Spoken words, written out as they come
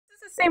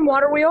same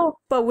water wheel,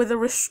 but with a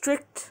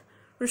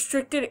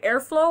restricted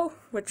airflow,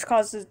 which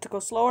causes it to go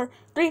slower.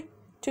 3,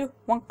 2,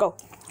 1, go.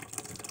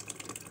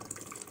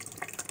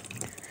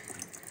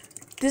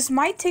 This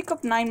might take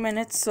up 9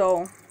 minutes,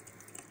 so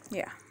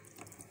yeah.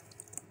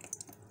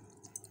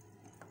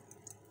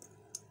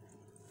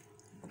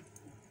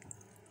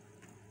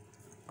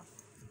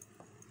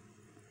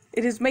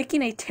 It is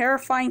making a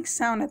terrifying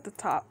sound at the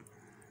top.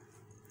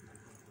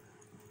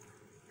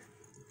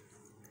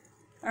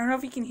 I don't know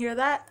if you can hear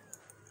that.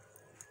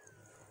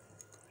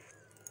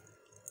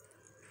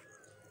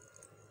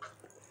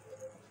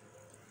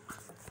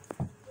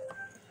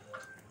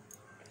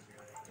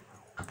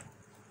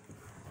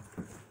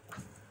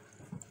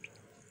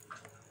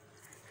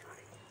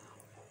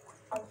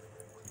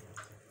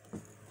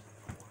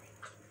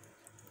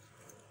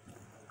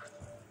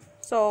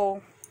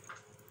 So,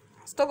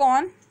 still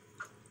going.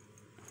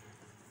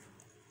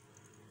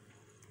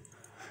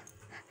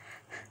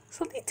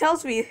 Something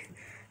tells me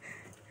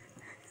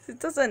it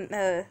doesn't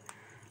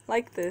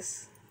like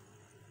this.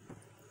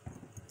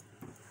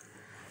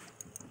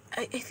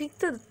 I think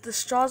the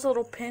straw's a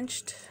little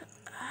pinched.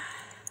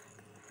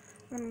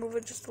 I'm gonna move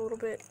it just a little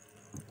bit,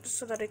 just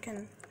so that it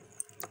can.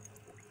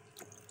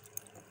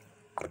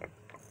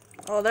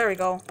 Oh, there we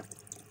go.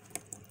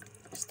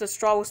 Just the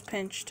straw was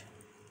pinched.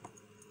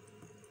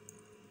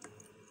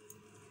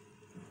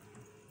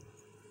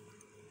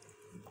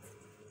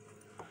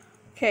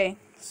 Okay,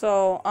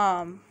 so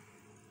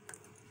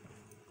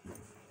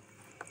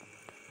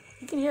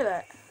you can hear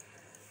that.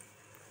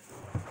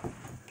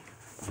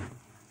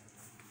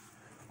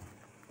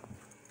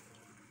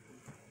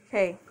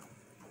 Okay,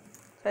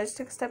 so I just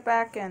took a step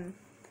back and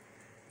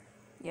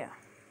yeah,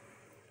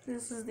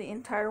 this is the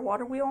entire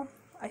water wheel.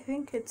 I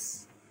think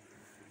it's,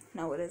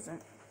 no it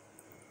isn't.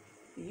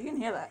 You can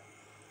hear that.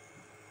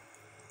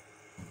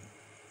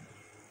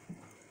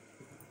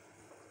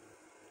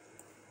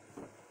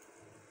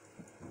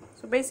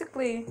 So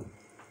basically,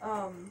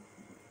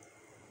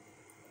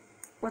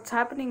 what's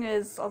happening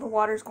is all the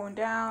water's going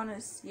down.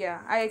 Yeah,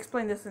 I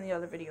explained this in the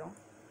other video.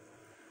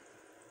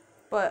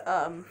 But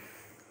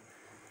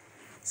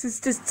since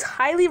this is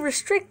highly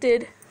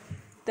restricted,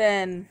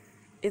 then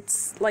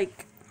it's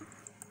like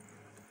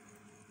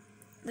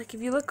if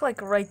you look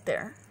like right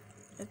there,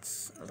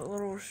 it's a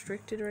little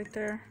restricted right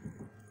there.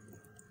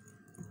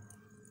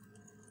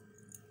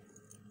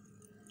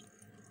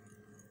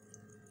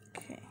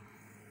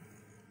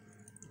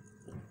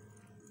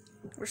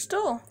 We're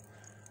still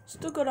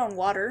good on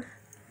water.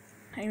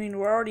 I mean,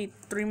 we're already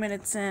 3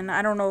 minutes in.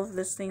 I don't know if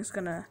this thing's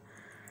gonna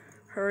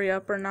hurry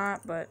up or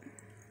not, but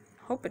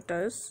hope it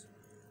does.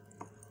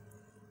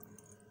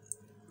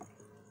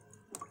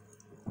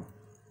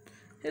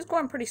 It's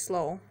going pretty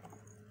slow.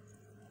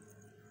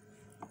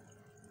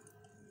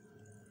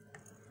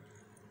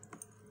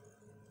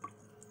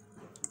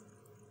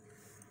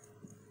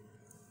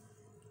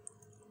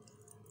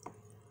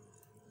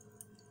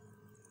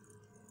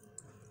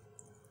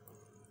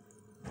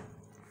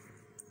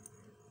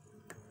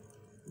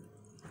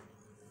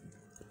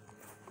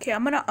 Okay,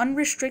 I'm gonna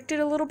unrestrict it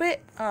a little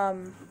bit.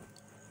 I'm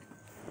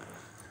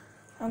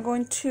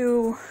going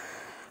to.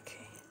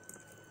 Okay.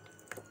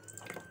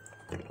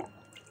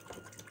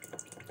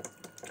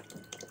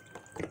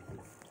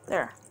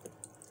 There.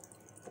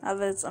 Now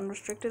that it's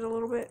unrestricted a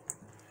little bit,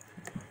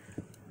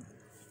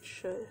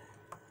 should.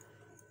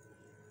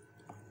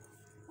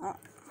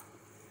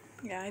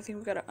 Yeah, I think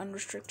we gotta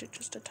unrestrict it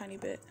just a tiny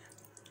bit.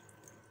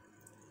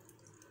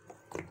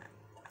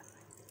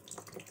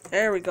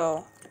 There we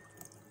go.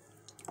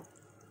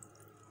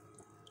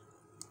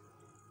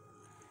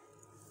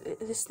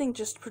 This thing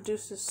just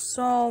produces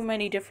so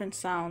many different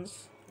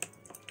sounds.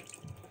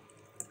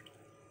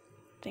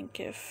 Think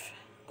if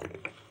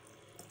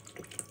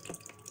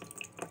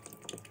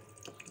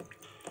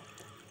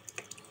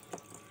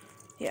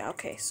yeah,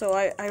 okay, so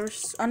I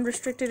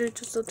unrestricted it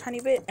just a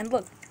tiny bit, and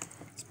look,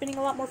 it's spinning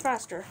a lot more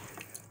faster.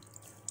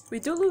 We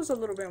do lose a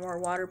little bit more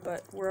water,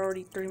 but we're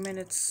already 4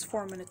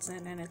 minutes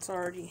in, and it's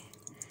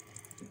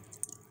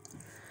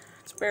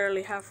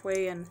barely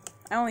halfway, and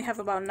I only have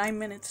about 9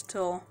 minutes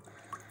till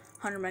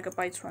 100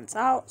 megabytes runs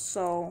out,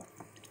 so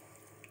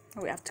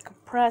we have to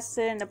compress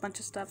it and a bunch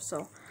of stuff. So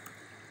I'm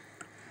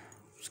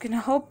just gonna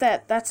hope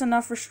that that's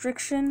enough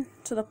restriction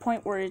to the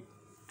point where it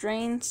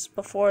drains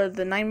before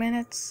the 9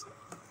 minutes.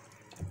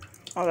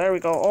 Oh, there we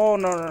go. Oh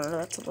no,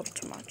 that's a little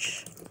too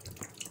much.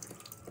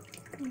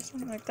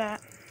 Something like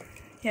that.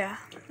 Yeah.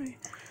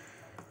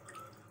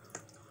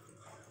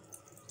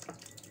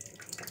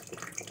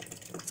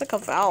 It's like a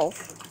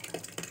valve.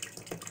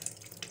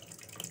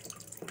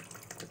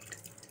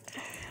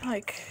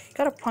 Like, you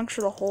gotta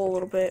puncture the hole a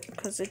little bit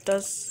because it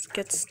does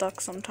get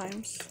stuck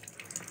sometimes.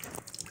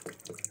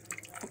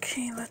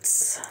 Okay,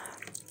 let's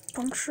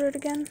puncture it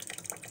again.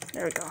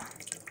 There we go.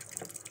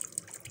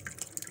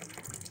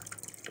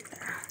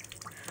 There.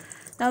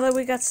 Now that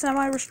we got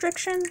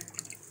semi-restriction,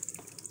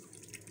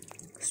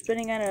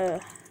 spinning at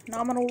a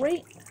nominal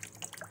rate.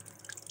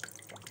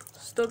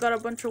 Still got a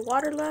bunch of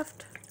water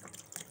left.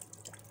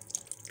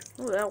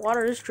 Oh, that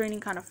water is draining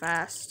kind of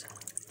fast.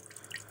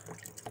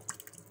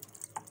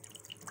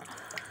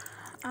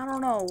 I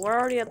don't know. We're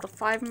already at the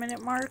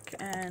 5-minute mark,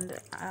 and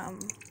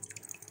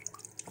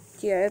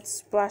yeah, it's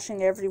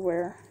splashing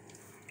everywhere.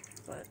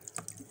 But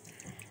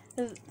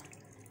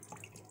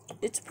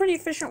it's a pretty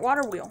efficient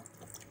water wheel.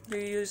 You're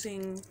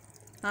using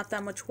not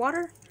that much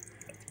water,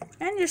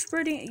 and you're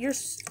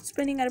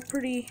spinning at a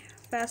pretty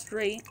fast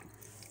rate.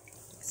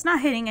 It's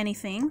not hitting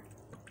anything,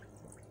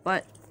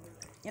 but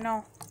you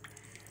know,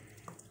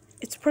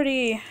 it's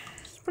pretty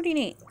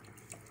neat.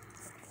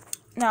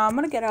 Now I'm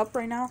gonna get up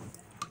right now,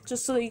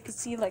 just so that you can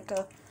see like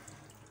a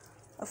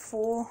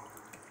full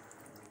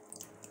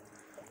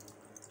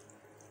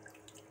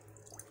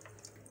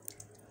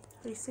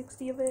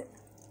 .360 of it.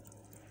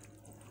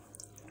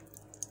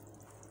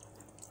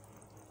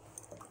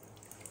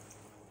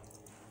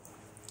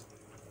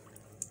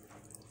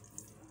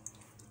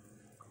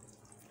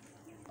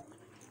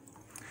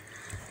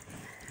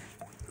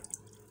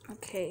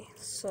 Okay,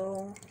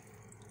 so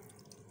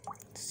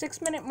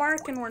 6-minute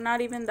mark, and we're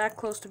not even that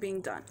close to being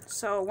done.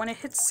 So when it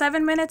hits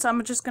 7 minutes,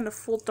 I'm just gonna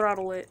full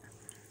throttle it.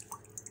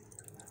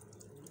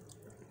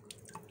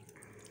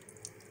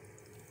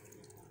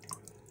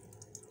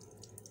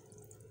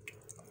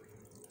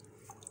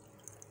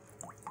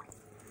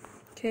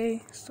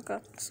 Okay, still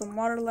got some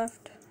water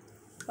left,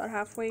 about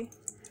halfway.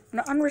 I'm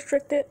gonna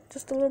unrestrict it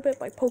just a little bit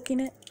by poking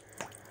it.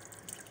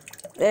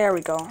 There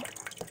we go.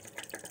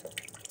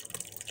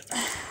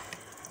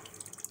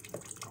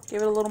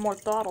 Give it a little more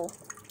throttle.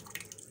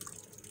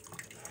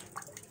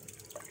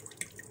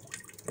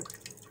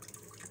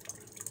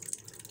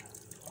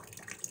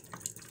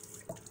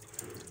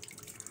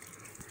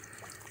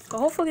 So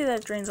hopefully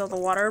that drains all the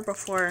water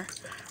before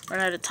we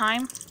run out of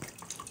time.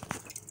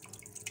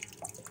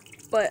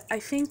 But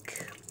I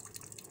think,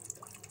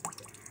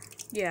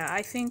 yeah,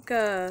 I think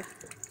this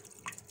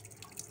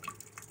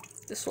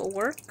will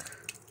work.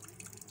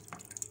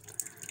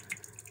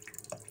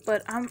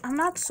 But I'm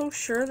not so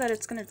sure that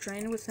it's gonna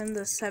drain within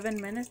the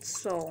 7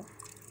 minutes. So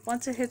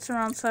once it hits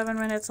around 7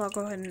 minutes, I'll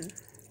go ahead and,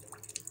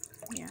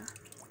 yeah.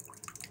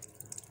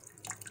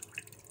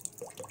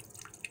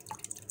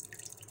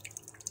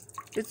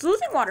 It's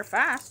losing water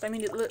fast. I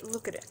mean,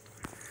 look at it.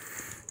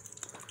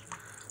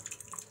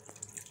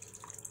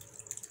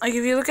 Like,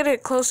 if you look at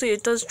it closely,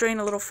 it does drain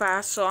a little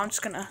fast, so I'm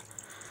just gonna...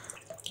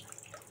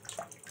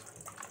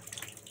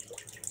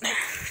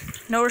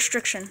 No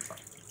restriction.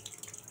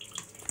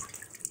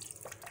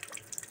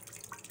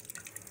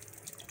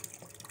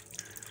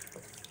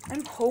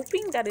 I'm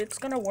hoping that it's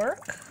gonna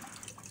work,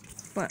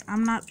 but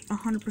I'm not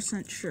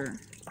 100% sure.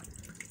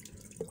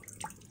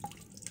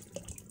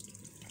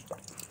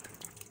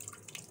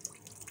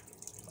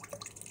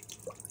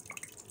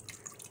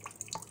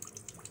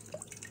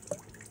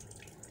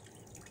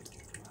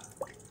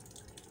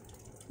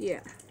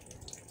 Yeah,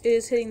 it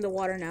is hitting the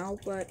water now,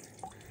 but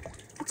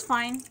it's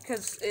fine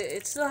because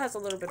it still has a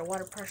little bit of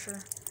water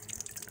pressure.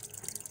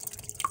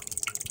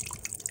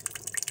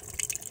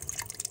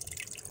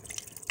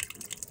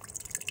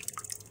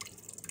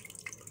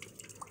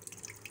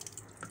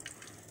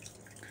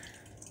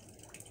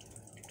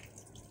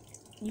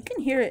 You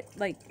can hear it,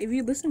 like, if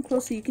you listen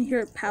closely, you can hear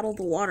it paddle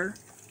the water.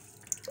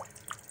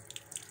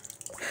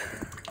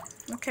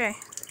 Okay,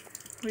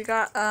 we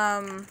got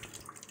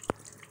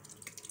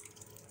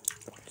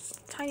just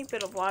a tiny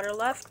bit of water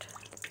left,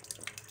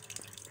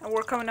 and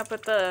we're coming up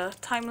at the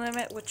time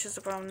limit, which is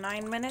around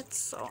 9 minutes,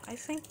 so I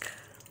think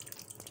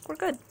we're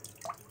good.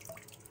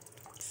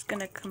 Just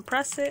gonna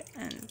compress it,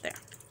 and there.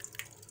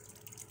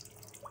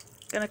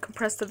 Gonna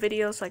compress the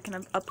video so I can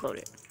upload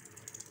it.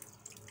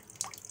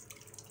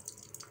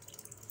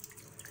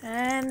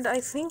 And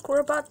I think we're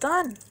about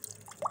done.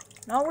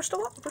 No, we're still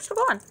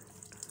going.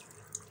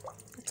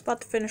 It's about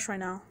to finish right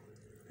now.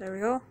 There we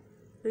go.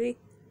 3,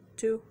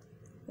 2,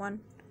 1.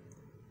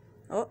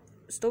 Oh,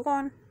 still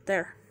going.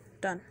 There.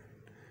 Done.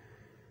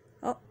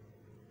 Oh,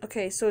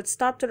 okay. So it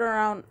stopped at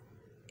around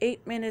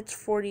 8 minutes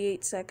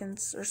 48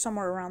 seconds or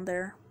somewhere around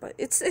there. But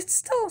it's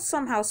still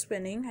somehow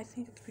spinning. I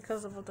think it's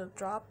because of the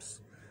drops.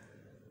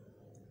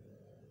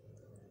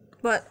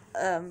 But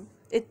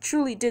it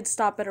truly did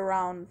stop at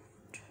around...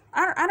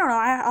 I don't know.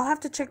 I'll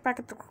have to check back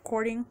at the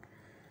recording,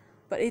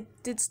 but it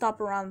did stop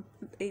around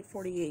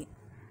 8:48.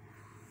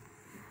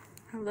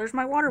 There's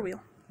my water wheel.